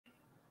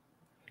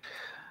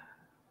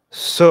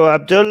So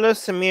Abdullah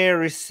Samir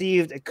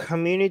received a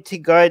community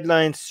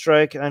guideline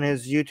strike on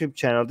his YouTube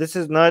channel. This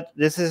is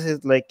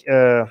his like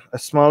a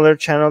smaller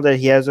channel that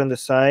he has on the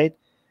side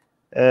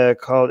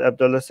called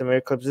Abdullah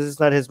Samir Clips. This is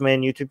not his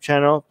main YouTube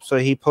channel. So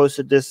he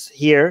posted this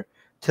here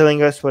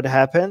telling us what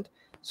happened.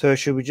 So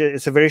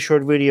it's a very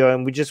short video,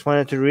 and we just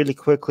wanted to really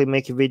quickly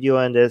make a video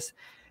on this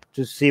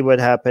to see what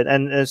happened.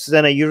 And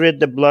Susanna, you read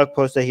the blog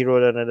post that he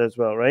wrote on it as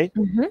well, right?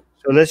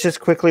 So let's just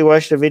quickly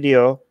watch the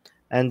video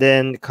and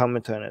then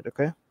comment on it,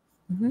 okay?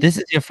 This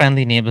is your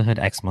friendly neighborhood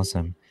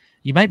ex-Muslim.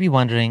 You might be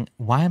wondering,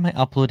 why am I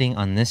uploading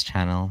on this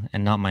channel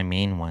and not my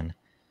main one?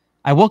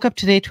 I woke up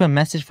today to a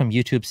message from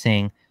YouTube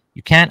saying,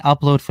 you can't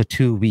upload for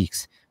 2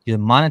 weeks. Your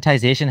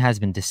monetization has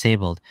been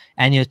disabled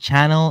and your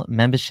channel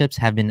memberships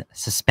have been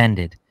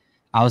suspended.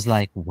 I was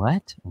like,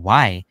 what?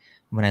 Why?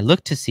 When I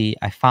looked to see,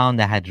 I found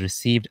that I had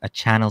received a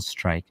channel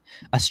strike.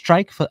 A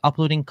strike for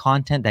uploading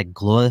content that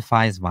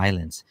glorifies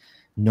violence.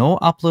 No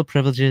upload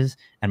privileges,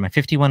 and my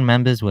 51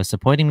 members who were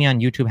supporting me on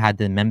YouTube had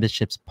their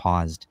memberships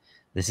paused.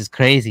 This is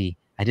crazy.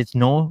 I did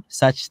no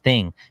such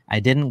thing. I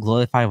didn't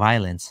glorify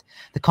violence.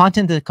 The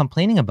content they're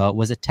complaining about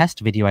was a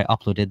test video I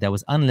uploaded that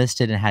was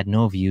unlisted and had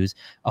no views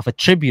of a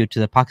tribute to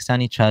the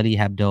Pakistani Charlie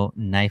Hebdo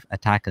knife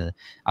attacker.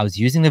 I was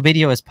using the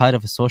video as part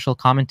of a social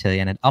commentary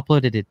and had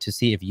uploaded it to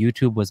see if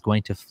YouTube was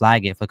going to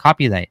flag it for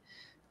copyright.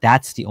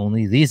 That's the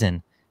only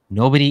reason.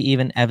 Nobody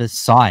even ever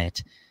saw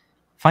it.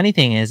 Funny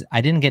thing is,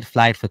 I didn't get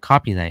flagged for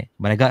copyright,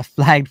 but I got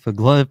flagged for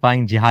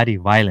glorifying jihadi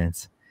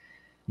violence.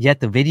 Yet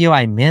the video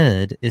I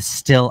mirrored is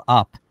still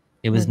up.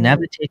 It was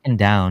never taken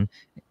down.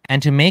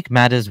 And to make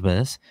matters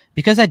worse,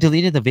 because I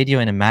deleted the video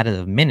in a matter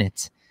of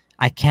minutes,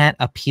 I can't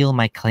appeal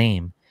my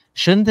claim.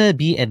 Shouldn't there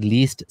be at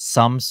least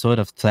some sort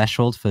of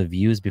threshold for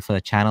views before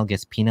a channel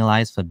gets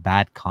penalized for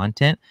bad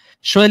content?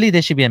 Surely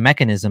there should be a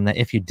mechanism that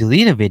if you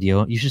delete a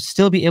video, you should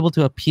still be able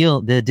to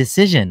appeal the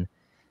decision.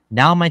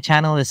 Now my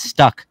channel is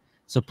stuck.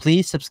 So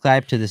please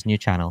subscribe to this new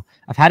channel.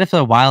 I've had it for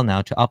a while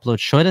now to upload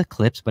shorter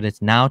clips, but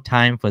it's now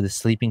time for the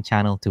sleeping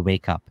channel to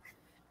wake up.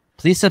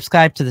 Please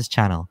subscribe to this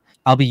channel.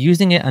 I'll be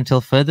using it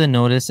until further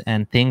notice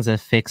and things are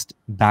fixed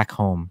back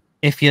home.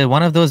 If you're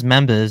one of those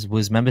members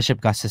whose membership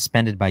got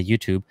suspended by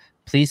YouTube,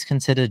 please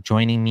consider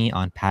joining me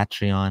on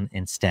Patreon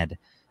instead.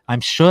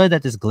 I'm sure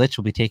that this glitch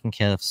will be taken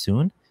care of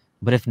soon,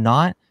 but if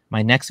not,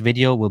 my next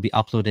video will be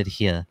uploaded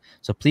here.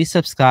 So please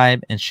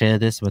subscribe and share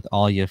this with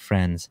all your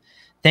friends.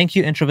 Thank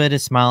you,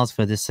 Introverted Smiles,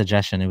 for this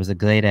suggestion. It was a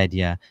great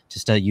idea to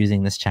start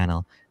using this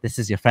channel. This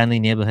is your friendly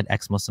neighborhood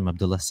ex-Muslim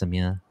Abdullah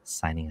Samir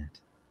signing out.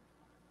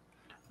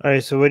 All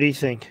right, so what do you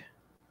think?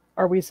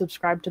 Are we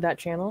subscribed to that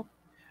channel?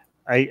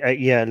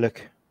 Yeah,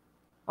 look.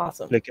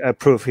 Awesome. Look,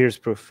 proof. Here's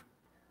proof.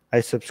 I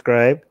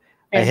subscribe.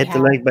 And I hit the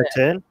like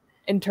button.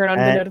 And turn on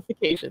the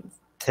notifications.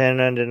 Turn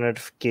on the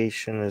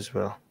notification as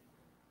well.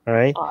 All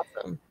right?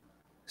 Awesome.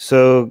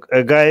 So,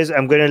 guys,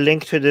 I'm going to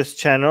link to this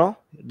channel,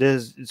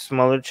 this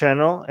smaller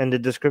channel, in the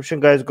description.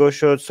 Guys, go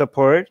show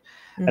support.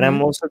 And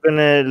I'm also going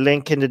to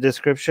link in the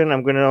description.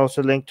 I'm going to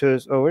also link to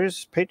his... Oh, where's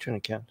his Patreon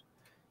account?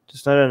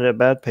 It's not on the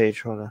bad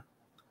page. Hold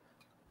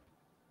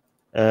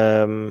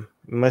on.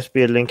 Must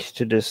be a link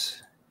to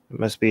this. It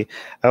must be.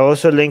 I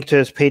also linked to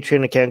his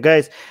Patreon account.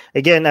 Guys,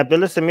 again,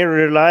 Abdullah Samir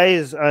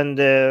relies on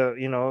the,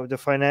 the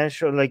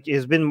financial, like,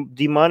 it's been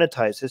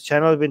demonetized. His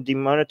channel has been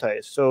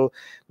demonetized. So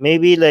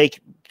maybe,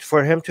 like,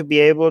 for him to be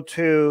able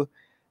to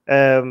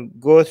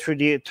go through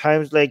the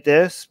times like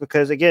this,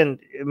 because, again,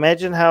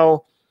 imagine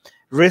how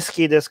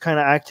risky this kind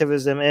of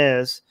activism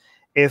is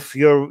if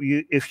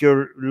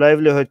your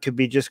livelihood could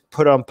be just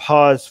put on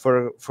pause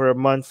for a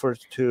month or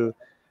two.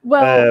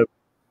 Well...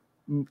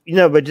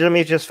 but let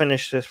me just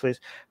finish this,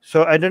 please.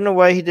 So I don't know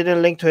why he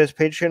didn't link to his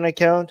Patreon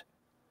account.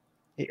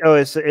 Oh,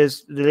 it's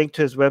the link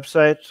to his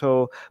website.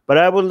 So, but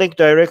I will link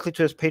directly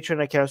to his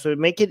Patreon account. So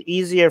make it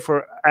easier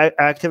for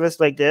activists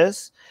like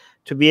this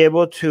to be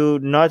able to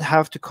not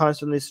have to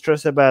constantly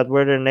stress about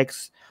where their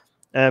next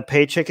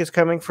paycheck is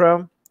coming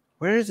from.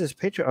 Where is his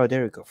Patreon? Oh,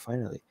 there we go.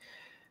 Finally.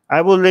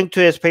 I will link to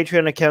his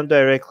Patreon account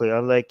directly,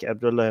 unlike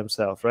Abdullah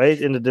himself, right?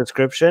 In the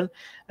description.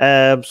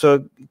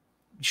 So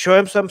show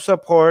him some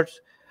support.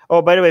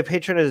 Oh, by the way,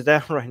 Patreon is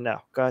down right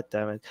now. God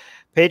damn it.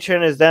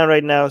 Patreon is down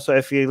right now. So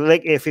if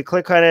you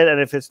click on it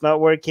and if it's not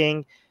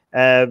working,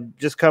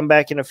 just come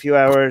back in a few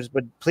hours.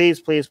 But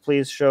please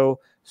show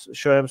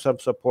him some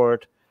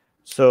support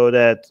so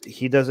that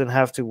he doesn't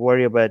have to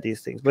worry about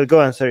these things. But go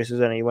on, sorry,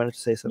 Susanna, you wanted to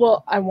say something.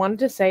 Well, I wanted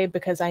to say,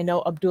 because I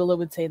know Abdullah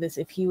would say this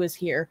if he was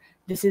here,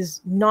 this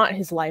is not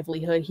his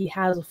livelihood. He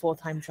has a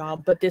full-time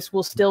job, but this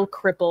will still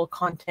cripple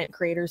content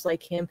creators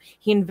like him.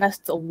 He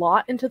invests a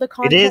lot into the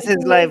content. It is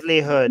his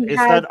livelihood. It's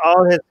not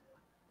all his...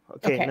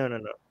 Okay, no.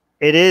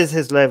 It is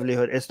his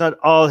livelihood. It's not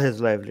all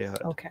his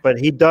livelihood. Okay. But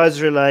he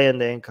does rely on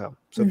the income.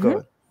 So go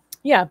on.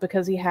 Yeah,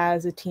 because he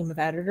has a team of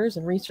editors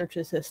and research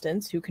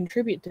assistants who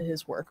contribute to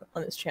his work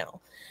on his channel.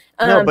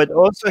 No, but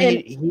also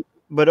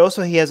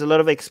he has a lot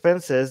of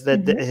expenses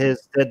that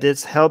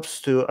this helps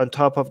to on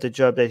top of the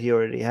job that he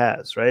already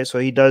has, right? So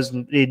he does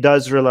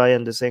rely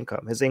on this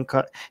income.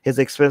 His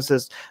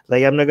expenses,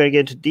 like, I'm not going to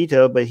get into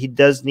detail, but he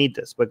does need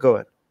this. But go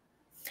on.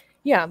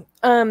 Yeah.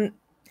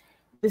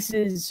 This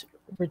is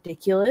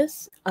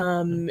ridiculous.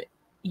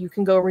 You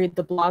can go read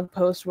the blog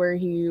post where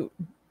he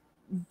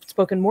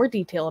spoke in more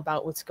detail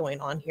about what's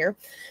going on here.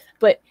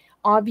 But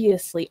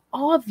obviously,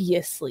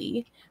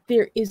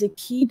 there is a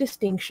key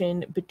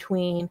distinction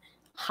between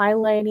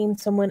highlighting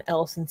someone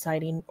else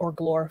inciting or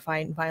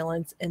glorifying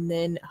violence and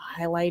then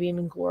highlighting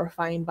and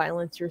glorifying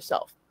violence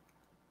yourself.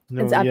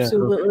 No, It's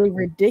absolutely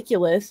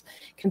ridiculous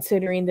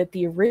considering that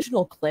the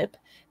original clip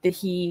that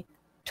he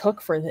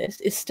took for this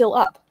is still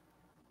up.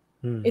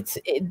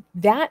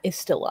 That is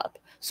still up.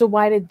 So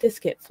why did this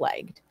get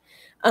flagged?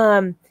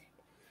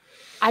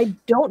 I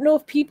don't know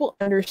if people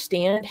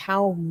understand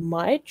how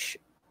much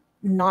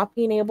not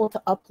being able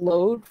to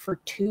upload for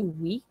 2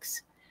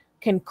 weeks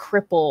can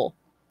cripple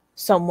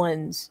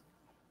someone's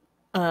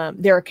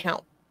their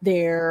account,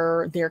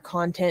 their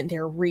content,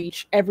 their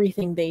reach,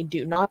 everything they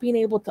do. Not being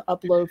able to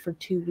upload for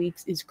 2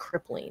 weeks is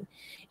crippling.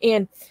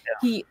 And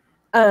he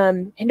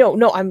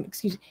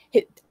excuse me.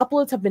 His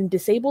uploads have been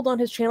disabled on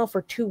his channel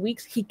for 2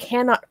 weeks. He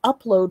cannot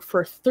upload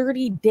for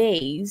 30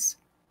 days.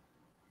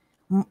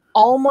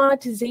 All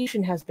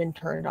monetization has been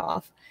turned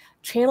off.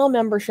 Channel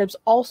memberships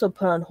also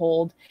put on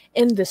hold,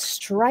 and the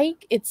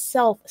strike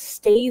itself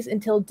stays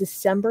until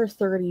December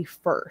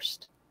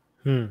 31st.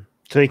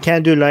 So you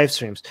can't do live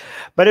streams.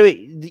 By the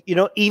way, you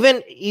know,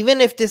 even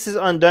if this is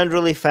undone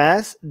really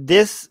fast,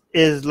 this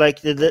is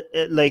like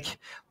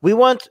we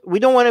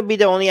don't want to be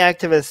the only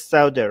activists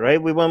out there,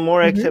 right? We want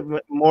more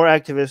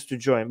activists to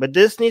join, but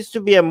this needs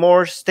to be a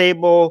more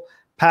stable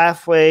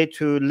pathway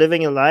to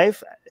living a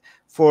life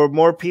for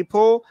more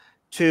people,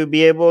 to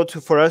be able to,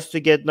 for us to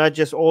get not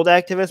just old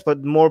activists,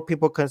 but more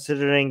people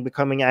considering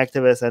becoming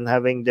activists and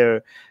having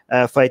their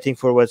fighting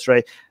for what's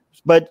right.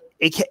 But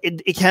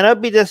it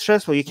cannot be this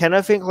stressful. You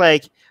cannot think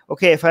like,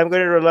 okay, if I'm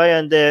going to rely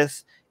on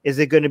this, is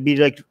it going to be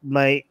like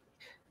my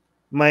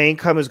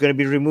income is going to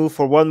be removed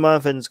for 1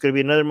 month and it's going to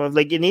be another month?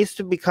 Like, it needs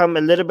to become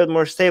a little bit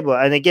more stable.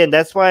 And again,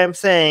 that's why I'm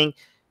saying,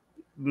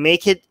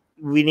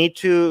 we need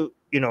to,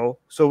 you know,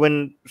 so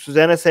when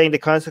Susanna's saying the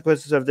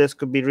consequences of this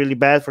could be really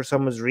bad for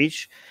someone's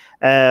reach,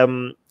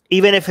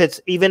 even if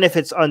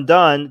it's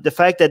undone, the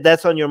fact that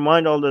that's on your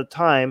mind all the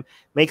time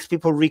makes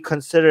people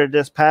reconsider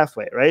this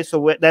pathway, right?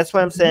 So that's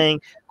why I'm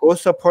saying, go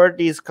support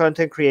these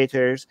content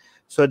creators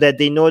so that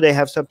they know they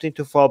have something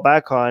to fall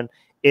back on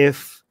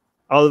if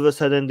all of a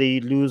sudden they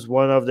lose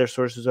one of their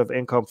sources of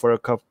income for a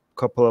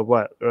couple of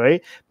what,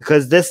 right?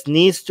 Because this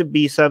needs to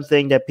be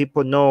something that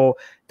people know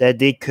that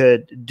they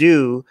could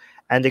do.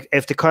 And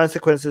if the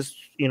consequences,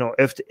 you know,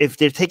 if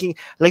they're taking,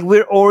 like,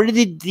 we're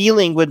already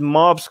dealing with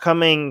mobs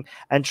coming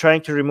and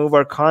trying to remove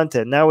our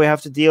content. Now we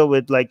have to deal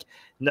with like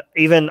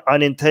even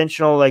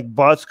unintentional like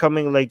bots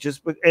coming, like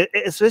just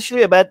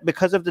especially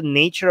because of the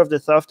nature of the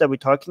stuff that we're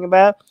talking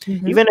about.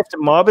 Even if the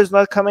mob is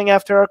not coming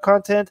after our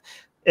content,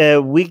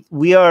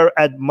 we are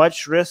at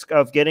much risk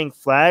of getting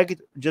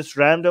flagged just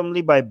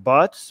randomly by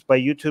bots, by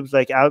YouTube's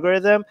like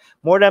algorithm,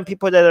 more than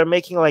people that are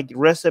making like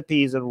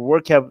recipes and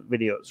workout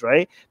videos,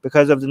 right?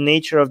 Because of the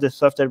nature of the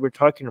stuff that we're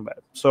talking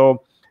about.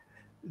 So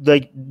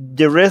like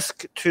the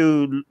risk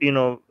to, you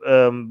know,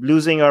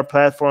 losing our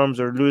platforms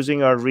or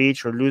losing our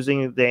reach or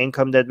losing the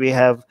income that we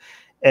have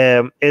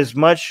is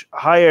much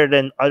higher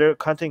than other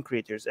content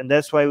creators. And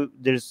that's why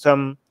there's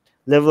some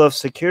level of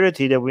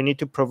security that we need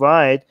to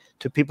provide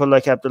to people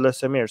like Abdullah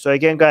Samir. So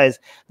again, guys,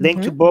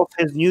 link to both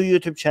his new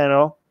YouTube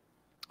channel,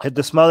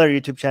 the smaller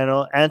YouTube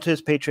channel, and to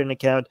his Patreon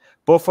account.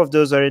 Both of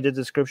those are in the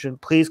description.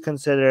 Please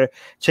consider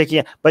checking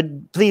it.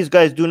 But please,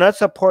 guys, do not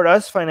support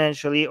us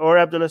financially or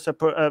Abdullah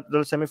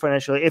Samir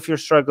financially if you're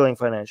struggling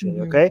financially,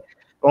 okay?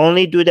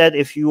 Only do that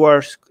if you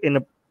are in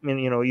a,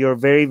 you know, you're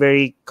very,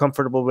 very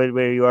comfortable with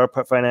where you are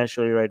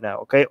financially right now,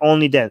 okay?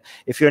 Only then.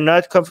 If you're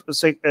not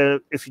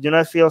if you do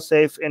not feel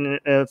safe in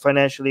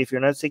financially, if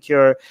you're not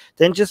secure,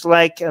 then just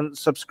like and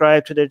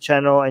subscribe to their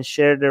channel and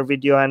share their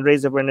video and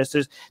raise awareness.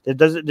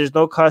 There's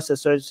no cost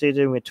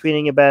associated with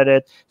tweeting about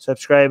it,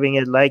 subscribing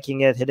it,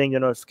 liking it, hitting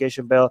the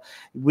notification bell.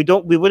 We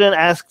wouldn't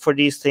ask for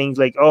these things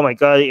like, oh my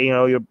god, you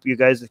know, you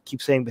guys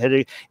keep saying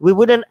we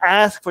wouldn't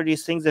ask for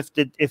these things if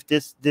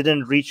this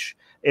didn't reach,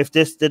 if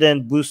this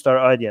didn't boost our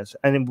audience,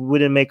 and we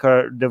wouldn't make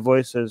our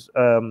voices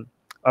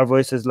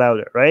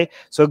louder, right?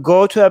 So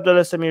go to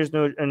Abdullah Samir's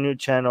new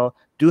channel,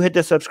 do hit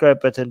the subscribe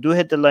button, do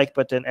hit the like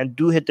button, and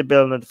do hit the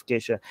bell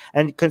notification,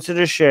 and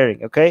consider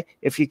sharing, okay?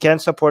 If you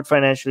can't support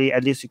financially,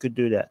 at least you could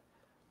do that.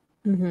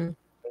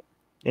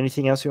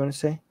 Anything else you want to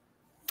say?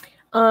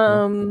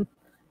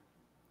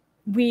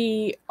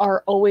 We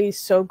are always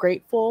so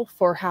grateful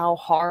for how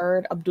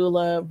hard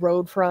Abdullah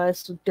rode for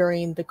us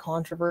during the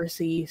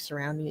controversy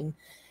surrounding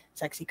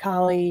Sexy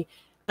Kali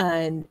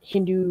and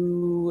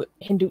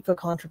Hindutva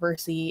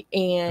controversy,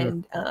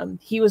 and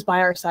he was by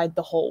our side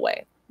the whole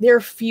way. There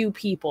are few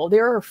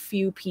prominent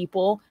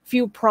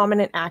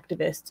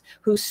activists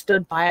who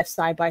stood by us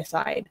side by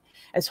side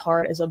as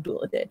hard as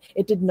Abdullah did.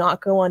 It did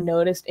not go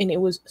unnoticed, and it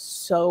was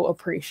so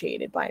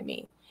appreciated by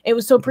me. It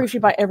was so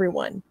appreciated by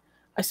everyone,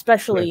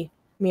 especially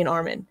me and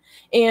Armin.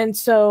 And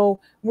so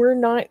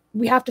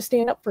we have to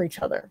stand up for each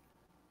other,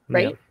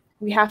 right?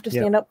 We have to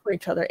stand up for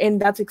each other. And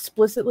that's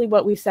explicitly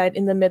what we said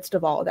in the midst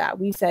of all of that.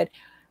 We said,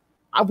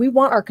 we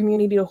want our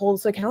community to hold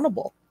us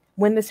accountable.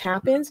 When this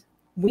happens,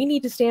 we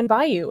need to stand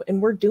by you.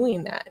 And we're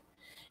doing that.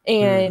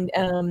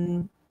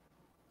 And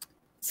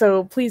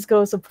so please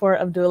go support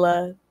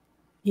Abdullah.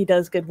 He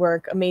does good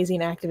work,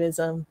 amazing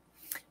activism.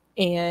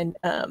 And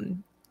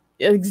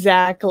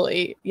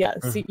exactly. Yeah.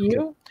 See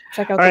you.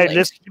 Check out all the right, link.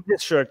 let's keep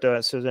this short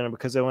though, Susanna,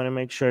 because I want to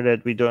make sure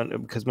that we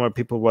don't, because more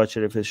people watch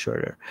it if it's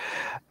shorter.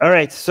 All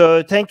right,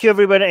 so thank you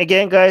everybody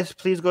again, guys.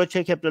 Please go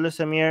check Abdullah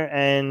Samir,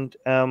 and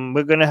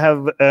we're gonna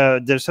have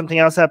there's something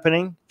else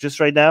happening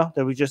just right now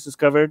that we just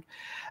discovered.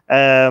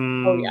 But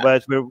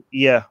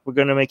we're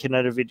gonna make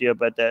another video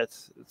about that.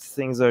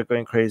 Things are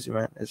going crazy,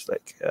 man. It's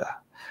like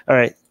all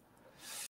right.